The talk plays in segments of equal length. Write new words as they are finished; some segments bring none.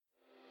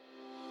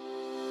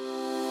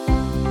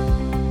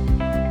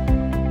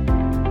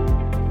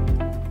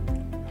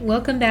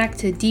Welcome back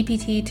to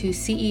DPT to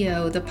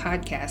CEO, the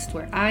podcast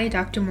where I,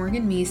 Dr.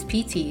 Morgan Meese,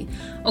 PT,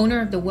 owner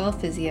of the Well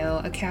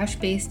Physio, a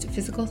cash-based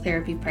physical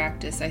therapy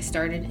practice I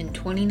started in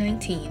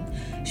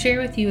 2019,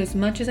 share with you as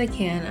much as I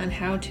can on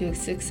how to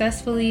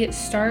successfully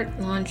start,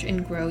 launch,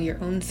 and grow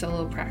your own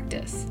solo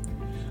practice.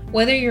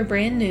 Whether you're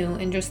brand new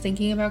and just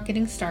thinking about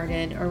getting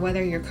started, or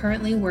whether you're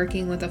currently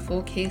working with a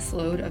full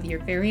caseload of your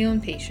very own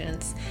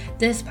patients,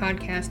 this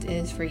podcast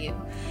is for you.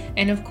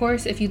 And of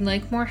course, if you'd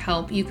like more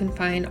help, you can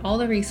find all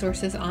the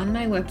resources on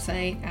my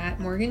website at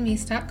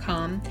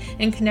morganmeese.com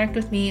and connect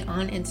with me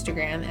on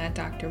Instagram at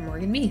Dr.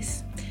 Morgan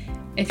Meese.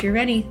 If you're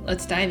ready,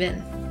 let's dive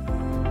in.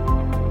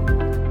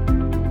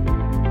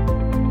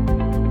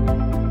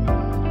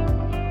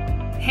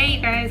 Hey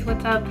guys,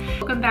 what's up?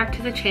 Welcome back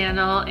to the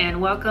channel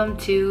and welcome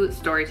to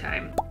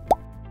Storytime.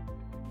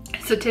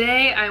 So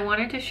today I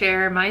wanted to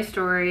share my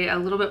story a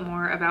little bit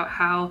more about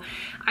how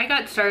I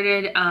got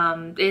started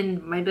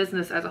in my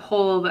business as a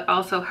whole, but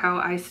also how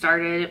I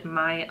started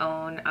my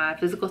own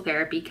physical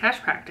therapy cash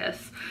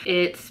practice.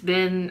 It's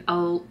been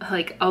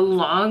a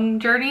long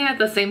journey at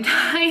the same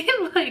time.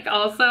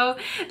 Also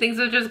things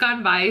have just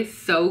gone by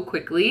so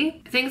quickly.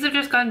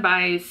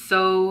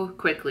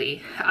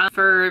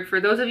 For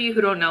those of you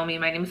who don't know me,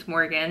 my name is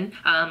Morgan.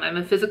 I'm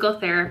a physical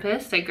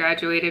therapist. I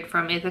graduated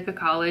from Ithaca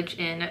College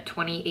in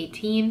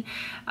 2018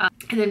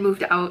 and then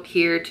moved out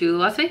here to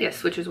Las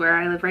Vegas, which is where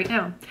I live right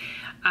now.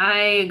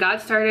 I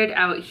got started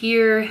out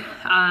here.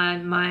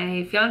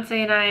 My fiance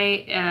and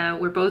I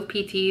we're both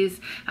PTs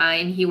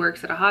and he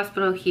works at a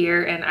hospital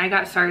here, and I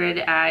got started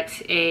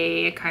at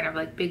a kind of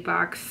like big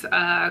box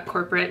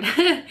corporate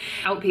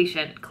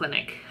outpatient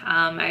clinic.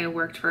 I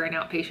worked for an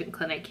outpatient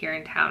clinic here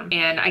in town,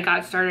 and I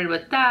got started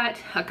with that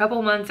a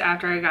couple months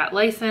after I got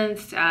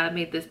licensed,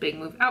 made this big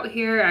move out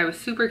here. I was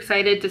super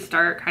excited to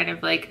start kind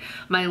of like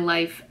my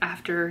life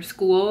after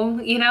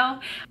school, you know,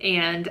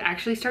 and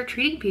actually start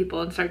treating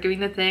people and start doing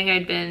the thing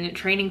I'd been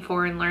training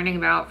for and learning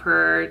about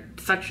for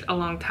such a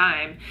long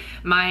time.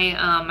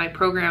 My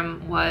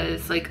program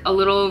was like a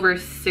little over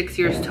 6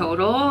 years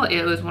total.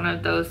 It was one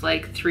of those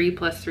like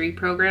 3+3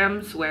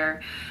 programs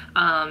where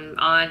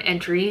on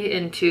entry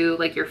into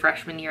like your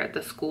freshman year at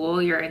the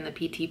school, you're in the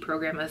PT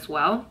program as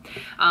well.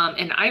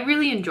 And I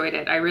really enjoyed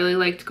it. I really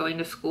liked going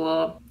to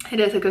school at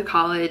Ithaca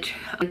College.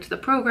 I liked the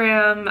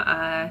program,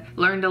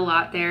 learned a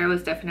lot there. I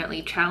was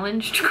definitely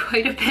challenged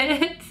quite a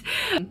bit.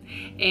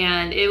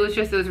 And it was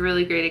a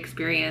really great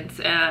experience.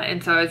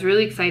 And so I was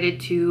really excited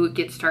to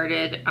get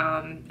started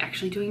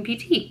actually doing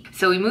PT.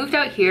 So we moved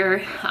out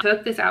here,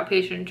 took this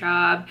outpatient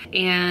job,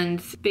 and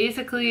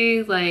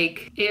basically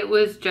like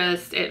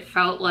it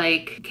felt like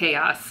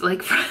chaos,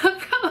 like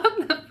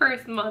from the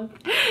first month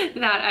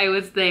that I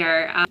was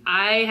there.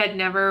 I had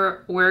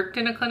never worked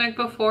in a clinic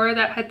before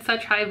that had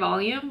such high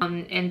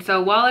volume. And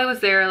so while I was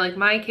there, like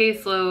my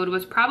caseload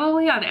was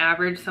probably on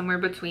average somewhere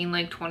between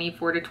like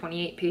 24 to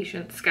 28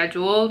 patients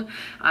scheduled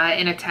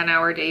in a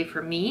 10-hour day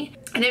for me.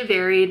 And it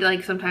varied,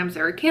 like sometimes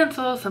there were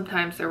cancels,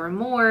 sometimes there were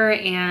more,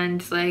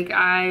 and like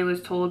I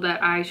was told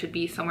that I should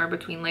be somewhere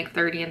between like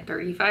 30 and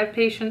 35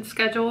 patients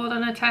scheduled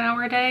on a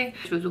 10-hour day,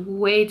 which was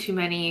way too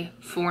many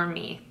for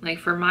me. Like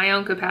for my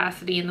own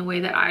capacity and the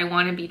way that I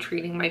want to be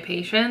treating my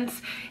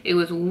patients, it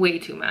was way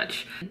too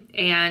much.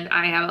 And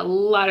I have a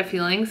lot of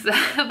feelings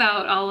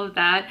about all of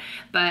that,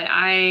 but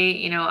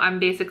I'm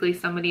basically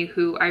somebody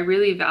who I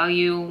really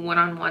value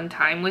one-on-one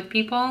time with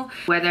people,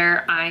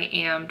 whether I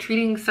am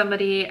treating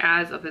somebody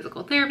as a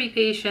physical therapy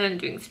patient,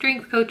 doing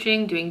strength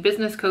coaching, doing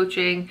business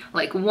coaching.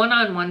 Like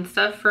one-on-one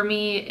stuff for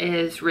me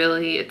is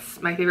really,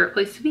 it's my favorite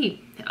place to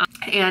be.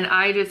 And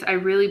I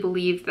really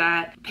believe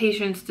that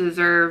patients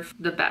deserve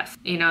the best.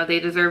 You know, they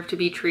deserve to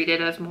be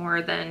treated as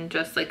more than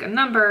just like a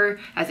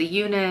number, as a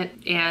unit,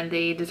 and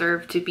they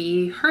deserve to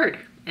be heard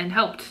and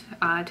helped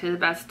to the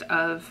best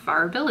of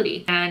our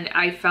ability. And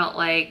I felt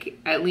like,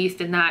 at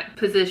least in that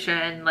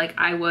position, like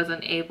I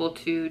wasn't able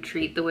to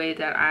treat the way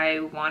that I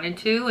wanted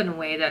to in a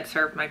way that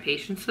served my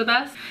patients the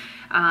best.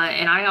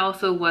 And I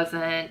also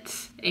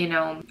wasn't,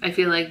 I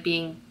feel like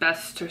being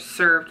best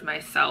served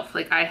myself.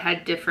 Like I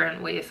had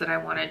different ways that I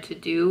wanted to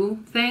do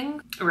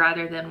things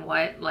rather than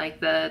what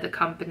like the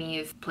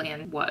company's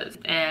plan was.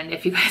 And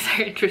if you guys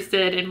are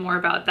interested in more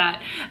about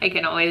that, I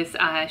can always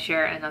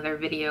share another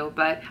video.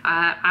 But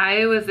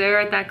I was there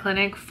at that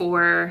clinic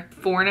for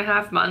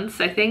 4.5 months.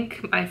 I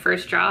think my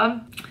first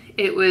job.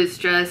 It was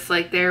just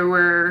like there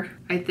were,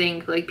 I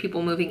think, like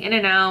people moving in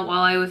and out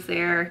while I was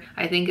there.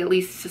 I think at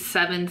least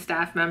 7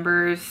 staff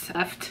members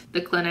left the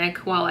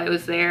clinic while I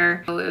was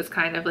there. So it was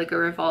kind of like a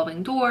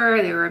revolving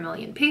door. There were a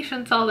million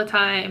patients all the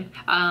time.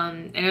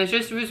 And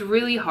it was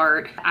really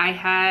hard. I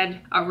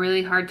had a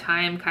really hard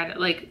time kind of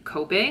like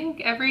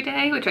coping every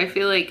day, which I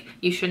feel like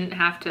you shouldn't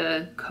have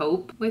to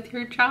cope with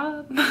your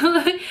job,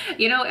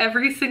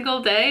 every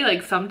single day.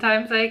 Like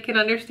sometimes I can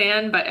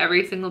understand, but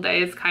every single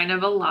day is kind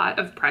of a lot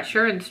of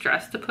pressure and stress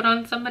to put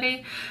on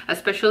somebody,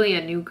 especially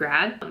a new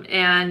grad,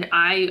 and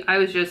I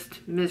was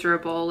just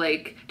miserable,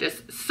 like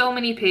just so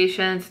many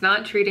patients,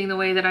 not treating the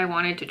way that I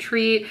wanted to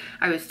treat.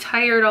 I was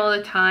tired all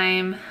the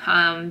time,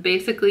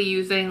 basically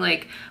using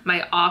like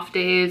my off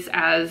days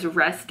as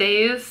rest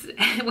days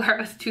where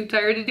I was too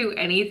tired to do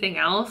anything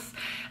else.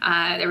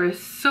 There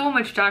was so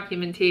much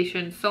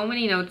documentation, so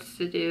many notes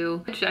to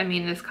do, which I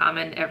mean is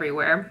common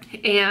everywhere.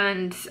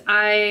 And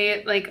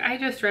I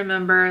just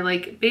remember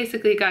like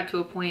basically got to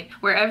a point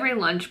where every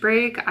lunch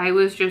break I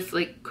was just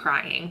like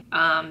crying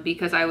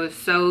because I was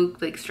so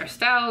like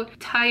stressed out,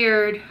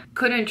 tired,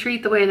 couldn't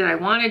treat the way that I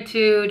wanted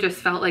to, just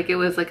felt like it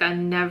was like a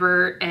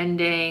never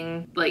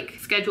ending like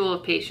schedule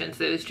of patients.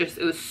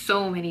 It was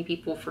so many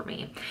people for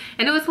me,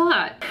 and it was a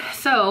lot.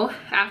 So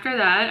after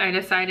that, I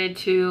decided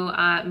to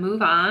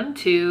move on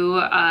to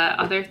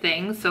other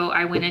things. So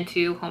I went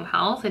into home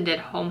health and did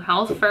home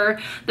health for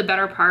the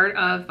better part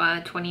of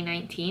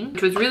 2019,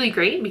 which was really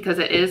great because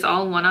it is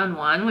all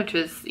one-on-one, which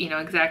is, you know,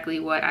 exactly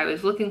what I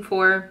was looking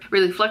for.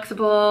 Really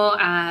flexible,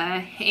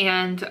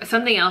 and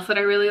something else that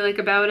I really like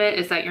about it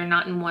is that you're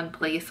not in one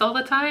place all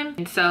the time.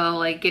 And so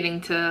like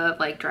getting to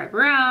like drive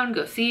around,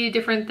 go see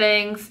different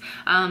things.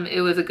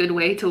 It was a good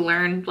way to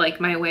learn like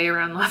my way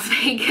around Las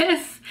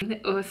Vegas.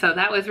 So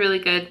that was really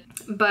good.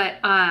 But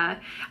I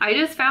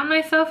just found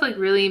myself like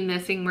really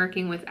missing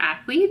working with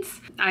athletes.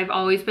 I've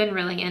always been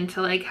really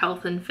into like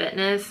health and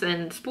fitness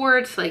and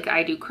sports. Like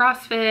I do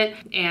CrossFit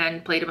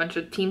and played a bunch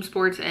of team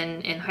sports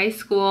in high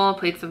school,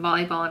 played some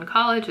volleyball in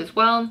college as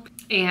well.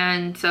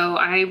 And so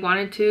I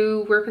wanted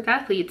to work with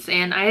athletes,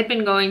 and I had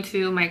been going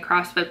to my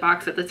CrossFit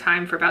box at the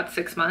time for about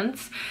 6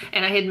 months,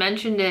 and I had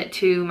mentioned it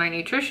to my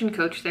nutrition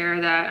coach there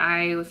that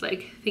I was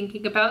like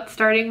thinking about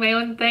starting my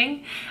own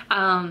thing,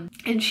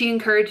 and she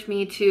encouraged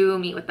me to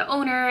meet with the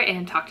owner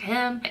and talk to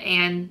him,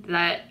 and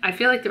that I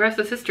feel like the rest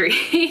is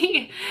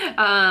history.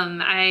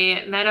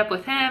 I met up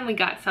with him, we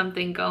got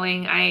something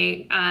going.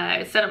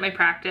 I set up my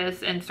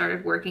practice and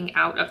started working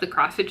out of the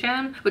CrossFit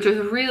gym, which was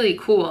really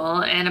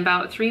cool, and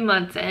about 3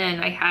 months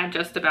in I had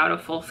just about a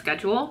full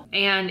schedule,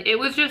 and it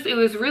was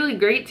really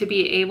great to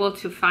be able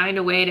to find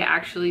a way to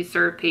actually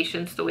serve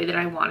patients the way that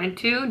I wanted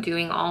to,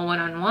 doing all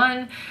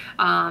one-on-one.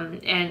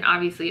 And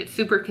obviously it's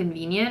super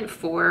convenient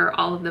for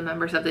all of the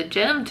members of the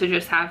gym to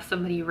just have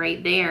somebody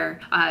right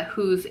there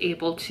who's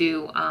able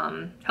to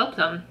help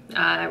them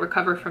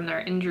recover from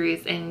their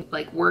injuries and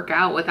like work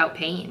out without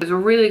pain. It was a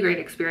really great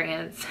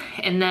experience.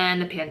 And then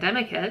the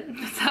pandemic hit,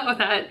 so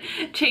that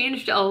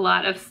changed a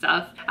lot of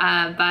stuff,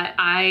 but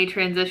I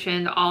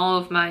transitioned all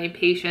of my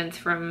patients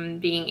from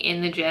being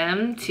in the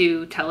gym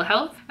to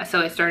telehealth. So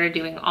I started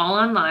doing all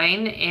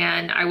online,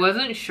 and I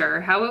wasn't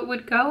sure how it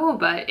would go,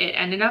 but it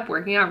ended up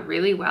working out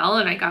really well,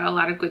 and I got a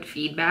lot of good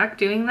feedback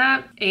doing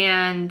that.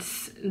 And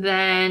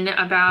then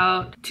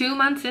about 2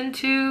 months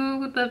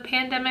into the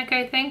pandemic,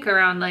 I think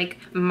around like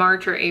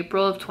March or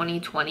April of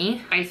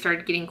 2020, I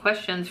started getting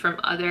questions from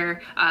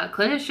other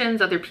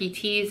clinicians, other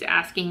PTs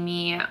asking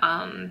me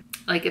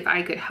like if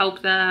I could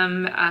help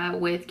them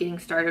with getting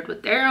started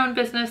with their own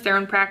business, their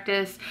own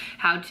practice,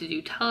 how to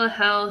do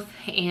telehealth.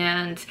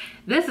 And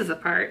this is a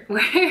part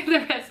where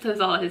the rest is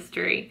all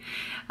history.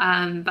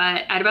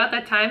 But at about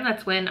that time,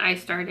 that's when I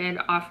started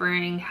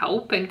offering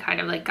help and kind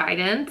of like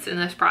guidance in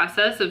this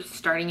process of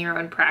starting your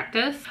own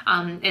practice.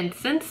 And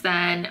since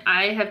then,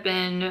 I have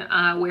been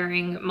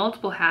wearing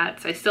multiple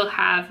hats. I still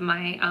have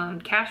my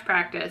cash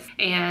practice,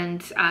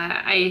 and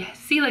I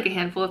see like a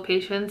handful of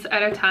patients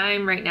at a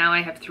time. Right now,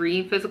 I have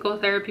 3 physical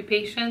therapy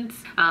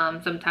patients.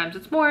 Sometimes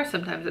it's more,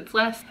 sometimes it's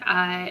less.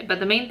 But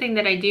the main thing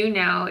that I do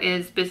now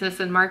is business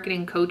and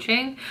marketing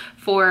coaching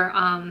for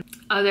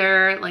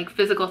other like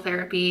physical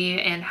therapy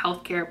and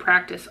healthcare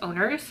practice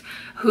owners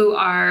who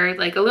are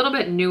like a little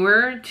bit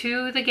newer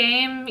to the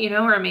game, you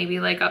know, or maybe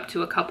like up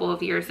to a couple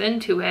of years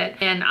into it.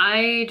 And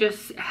I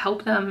just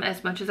help them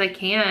as much as I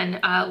can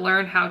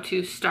learn how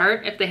to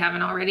start, if they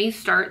haven't already,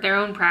 start their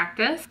own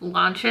practice,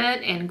 launch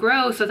it, and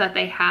grow so that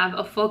they have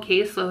a full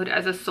caseload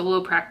as a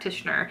solo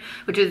practitioner,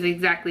 which is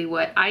exactly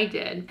what I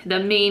did. The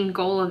main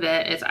goal of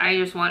it is I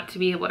just want to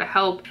be able to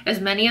help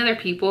as many other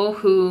people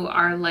who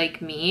are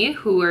like me,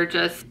 who are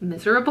just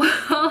miserable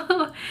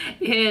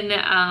in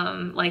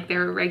like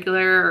their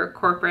regular or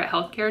corporate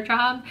healthcare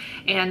job,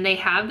 and they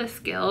have the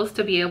skills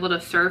to be able to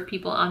serve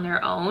people on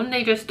their own.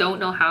 They just don't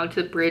know how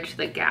to bridge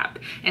the gap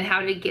and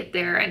how to get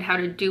there and how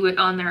to do it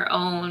on their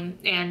own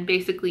and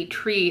basically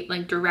treat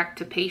like direct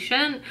to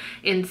patient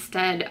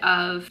instead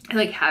of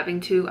like having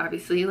to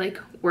obviously like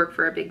work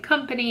for a big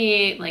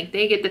company. Like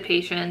they get the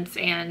patients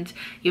and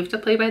you have to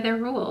play by their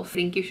rules. I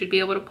think you should be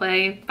able to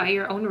play by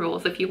your own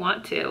rules if you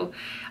want to.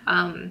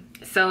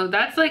 So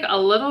that's like a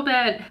little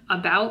bit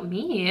about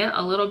me,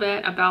 a little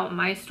bit about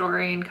my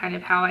story and kind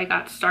of how I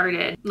got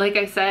started. Like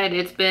I said,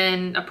 it's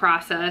been a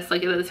process.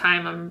 Like at the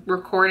time I'm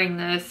recording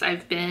this,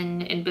 I've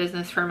been in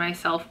business for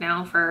myself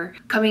now for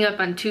coming up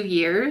on 2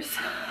 years.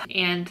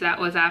 And that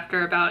was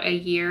after about a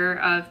year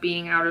of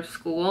being out of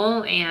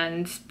school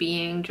and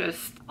being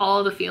just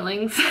all the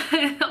feelings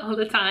all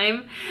the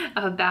time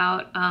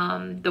about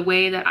the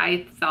way that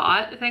I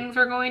thought things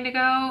were going to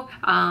go,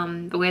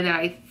 the way that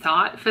I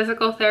thought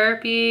physical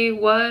therapy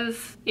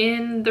was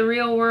in the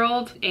real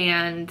world,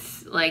 and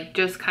like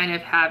just kind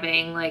of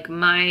having like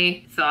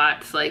my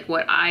thoughts, like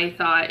what I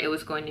thought it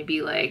was going to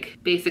be like,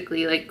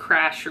 basically like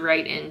crash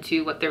right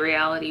into what the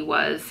reality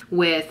was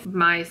with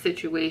my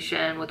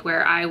situation, with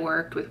where I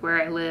worked, with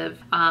where I live,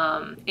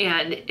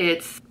 and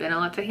it's been a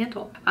lot to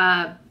handle.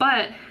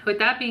 But with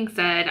that being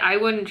said, I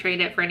wouldn't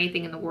trade it for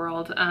anything in the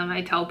world.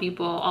 I tell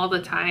people all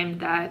the time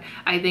that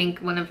I think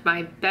one of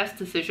my best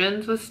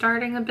decisions was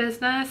starting a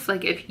business.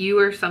 Like if you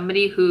are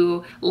somebody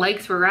who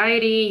likes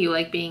variety, you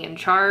like being in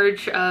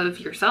charge of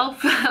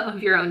yourself,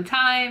 of your own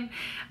time,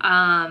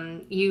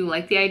 you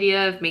like the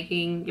idea of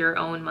making your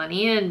own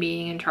money and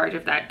being in charge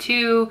of that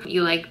too,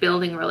 you like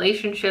building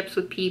relationships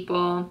with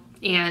people,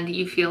 and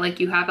you feel like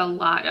you have a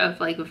lot of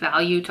like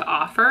value to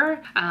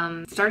offer,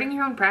 starting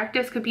your own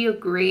practice could be a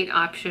great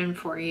option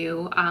for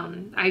you.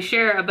 I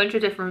share a bunch of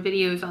different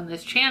videos on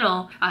this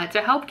channel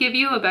to help give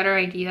you a better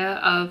idea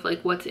of like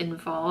what's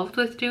involved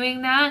with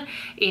doing that,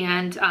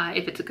 and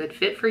if it's a good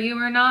fit for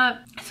you or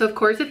not. So of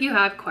course, if you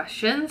have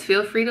questions,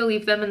 feel free to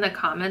leave them in the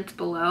comments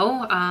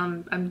below.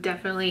 I'm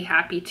definitely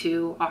happy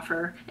to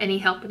offer any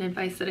help and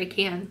advice that I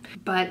can.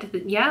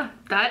 But yeah,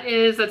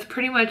 that's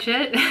pretty much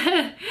it.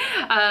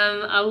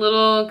 A little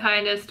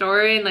kind of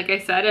story, and like I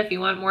said, if you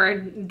want more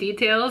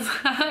details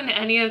on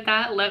any of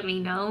that, let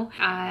me know.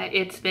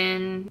 It's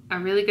been a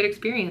really good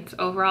experience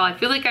overall. I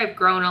feel like I've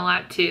grown a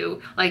lot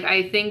too. Like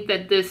I think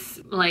that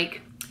this,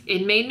 like,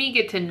 it made me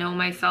get to know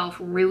myself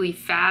really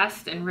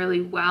fast and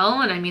really well.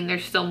 And I mean,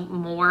 there's still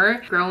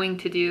more growing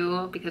to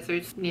do because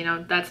there's, you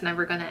know, that's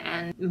never going to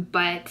end.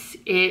 But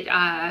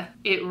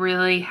it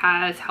really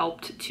has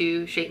helped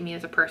to shape me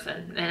as a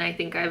person. And I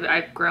think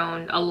I've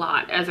grown a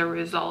lot as a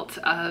result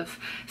of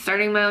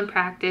starting my own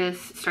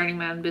practice, starting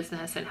my own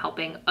business, and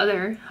helping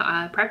other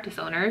practice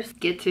owners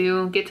get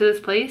to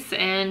this place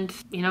and,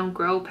 you know,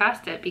 grow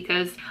past it.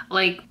 Because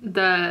like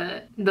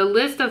the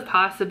list of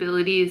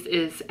possibilities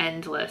is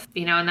endless,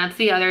 you know. And that's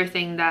the other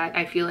thing that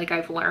I feel like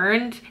I've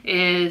learned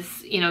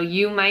is, you know,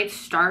 you might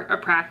start a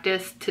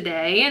practice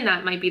today, and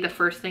that might be the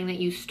first thing that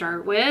you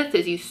start with,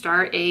 is you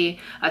start a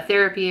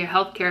therapy, a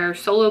healthcare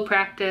solo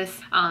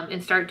practice,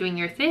 and start doing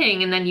your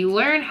thing. And then you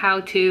learn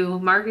how to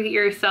market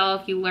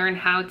yourself, you learn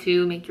how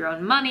to make your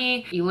own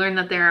money, you learn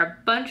that there are a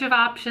bunch of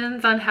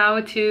options on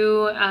how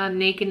to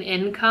make an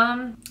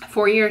income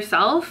for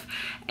yourself.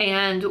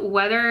 And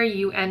whether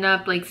you end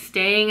up like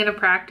staying in a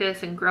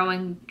practice and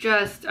growing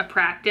just a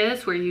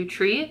practice where you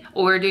treat,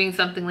 or doing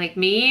something like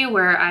me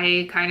where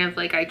I kind of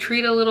like, I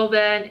treat a little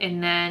bit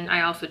and then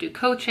I also do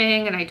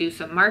coaching and I do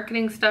some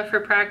marketing stuff for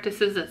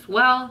practices as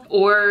well,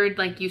 or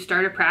like you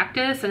start a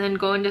practice and then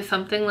go into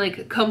something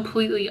like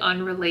completely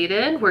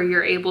unrelated where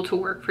you're able to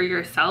work for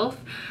yourself,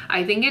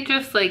 I think it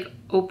just like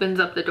opens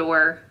up the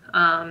door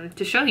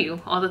to show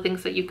you all the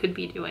things that you could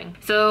be doing.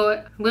 So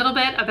a little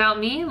bit about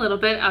me, a little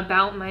bit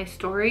about my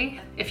story.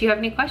 If you have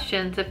any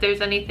questions, if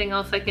there's anything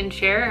else I can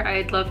share,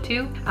 I'd love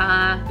to.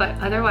 But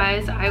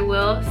otherwise, I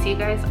will see you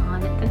guys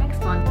on the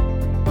next one.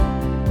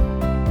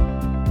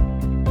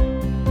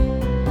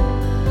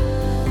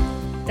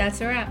 That's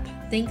a wrap.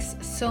 Thanks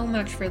so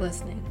much for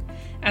listening.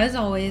 As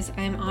always,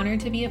 I am honored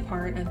to be a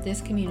part of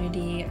this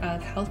community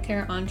of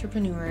healthcare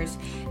entrepreneurs,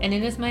 and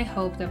it is my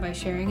hope that by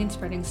sharing and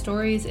spreading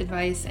stories,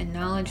 advice, and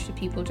knowledge to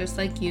people just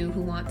like you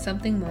who want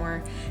something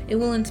more, it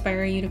will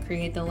inspire you to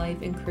create the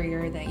life and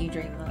career that you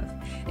dream of.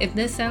 If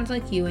this sounds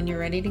like you and you're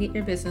ready to get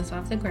your business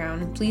off the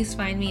ground, please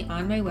find me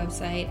on my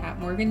website at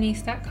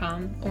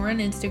morganmeese.com or on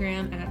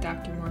Instagram at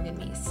Dr. Morgan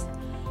Meese.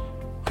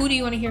 Who do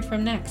you want to hear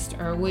from next,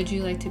 or would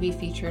you like to be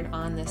featured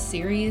on this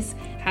series?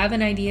 Have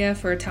an idea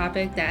for a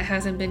topic that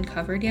hasn't been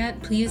covered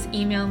yet? Please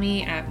email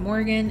me at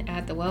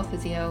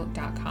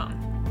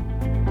morgan@thewellphysio.com.